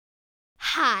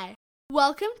Hi,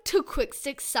 welcome to Quick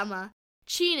Stick Summer.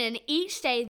 Tune in each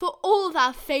day for all of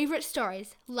our favourite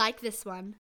stories like this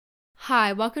one.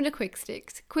 Hi, welcome to Quick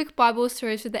Sticks, quick Bible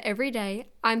stories for the everyday.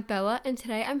 I'm Bella and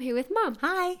today I'm here with Mum.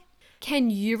 Hi. Can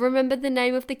you remember the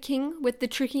name of the king with the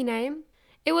tricky name?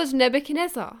 It was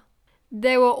Nebuchadnezzar.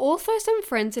 There were also some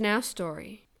friends in our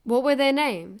story. What were their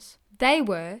names? They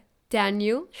were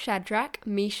Daniel, Shadrach,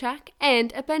 Meshach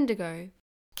and Abednego.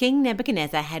 King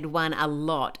Nebuchadnezzar had won a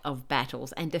lot of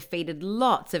battles and defeated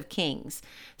lots of kings,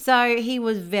 so he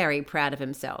was very proud of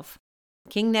himself.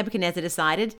 King Nebuchadnezzar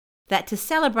decided that to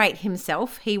celebrate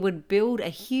himself, he would build a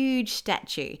huge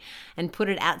statue and put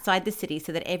it outside the city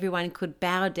so that everyone could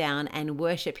bow down and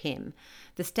worship him.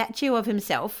 The statue of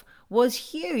himself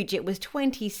was huge. It was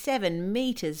 27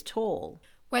 meters tall.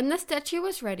 When the statue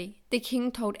was ready, the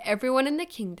king told everyone in the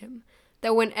kingdom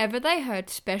that whenever they heard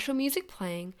special music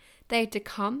playing, they had to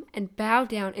come and bow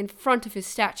down in front of his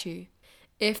statue.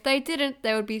 If they didn't,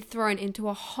 they would be thrown into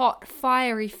a hot,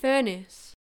 fiery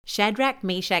furnace. Shadrach,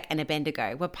 Meshach, and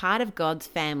Abednego were part of God's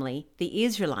family, the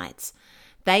Israelites.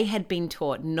 They had been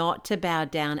taught not to bow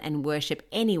down and worship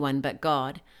anyone but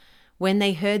God. When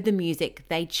they heard the music,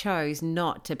 they chose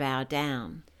not to bow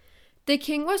down. The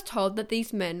king was told that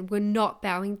these men were not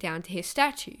bowing down to his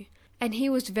statue, and he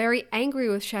was very angry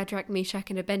with Shadrach, Meshach,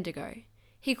 and Abednego.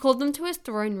 He called them to his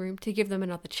throne room to give them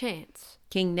another chance.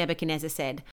 King Nebuchadnezzar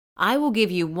said, "I will give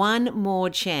you one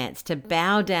more chance to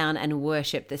bow down and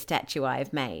worship the statue I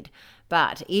have made.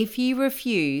 But if you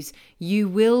refuse, you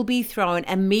will be thrown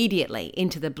immediately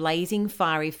into the blazing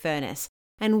fiery furnace,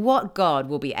 and what God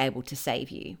will be able to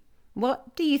save you?"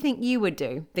 What do you think you would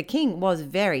do? The king was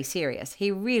very serious.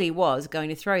 He really was going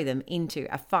to throw them into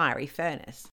a fiery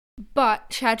furnace.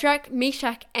 But Shadrach,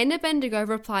 Meshach, and Abednego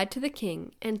replied to the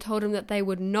king and told him that they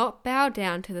would not bow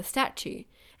down to the statue,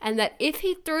 and that if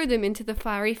he threw them into the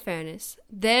fiery furnace,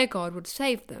 their God would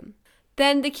save them.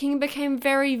 Then the king became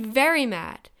very, very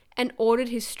mad and ordered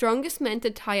his strongest men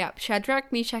to tie up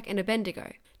Shadrach, Meshach, and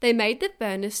Abednego. They made the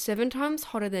furnace 7 times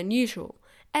hotter than usual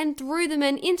and threw the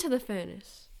men into the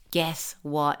furnace. Guess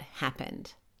what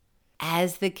happened?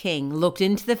 As the king looked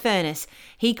into the furnace,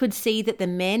 he could see that the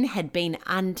men had been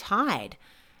untied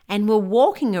and were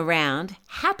walking around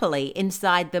happily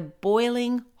inside the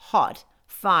boiling, hot,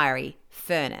 fiery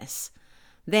furnace.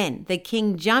 Then the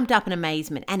king jumped up in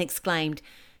amazement and exclaimed,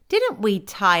 "Didn't we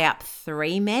tie up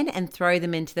 3 men and throw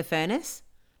them into the furnace?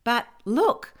 But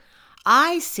look,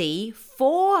 I see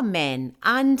 4 men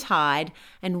untied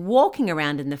and walking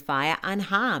around in the fire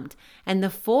unharmed, and the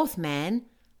 4th man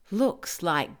looks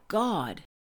like God."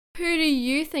 Who do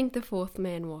you think the 4th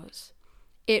man was?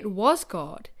 It was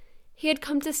God. He had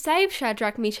come to save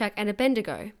Shadrach, Meshach, and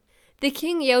Abednego. The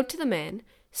king yelled to the men,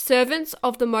 "Servants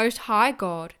of the Most High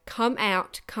God, come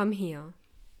out, come here."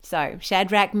 So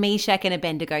Shadrach, Meshach, and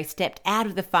Abednego stepped out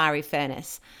of the fiery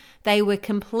furnace. They were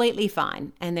completely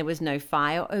fine, and there was no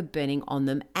fire or burning on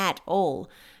them at all.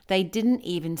 They didn't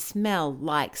even smell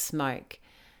like smoke.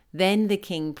 Then the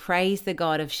king praised the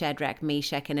God of Shadrach,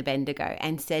 Meshach, and Abednego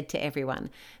and said to everyone,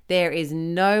 "There is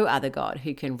no other God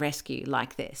who can rescue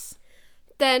like this."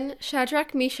 Then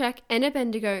Shadrach, Meshach, and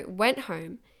Abednego went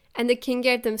home, and the king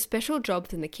gave them special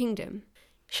jobs in the kingdom.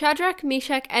 Shadrach,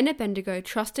 Meshach, and Abednego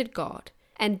trusted God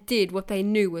and did what they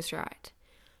knew was right.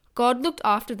 God looked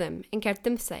after them and kept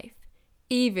them safe,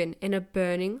 even in a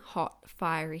burning, hot,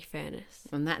 fiery furnace.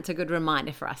 And that's a good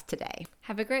reminder for us today.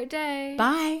 Have a great day.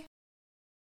 Bye.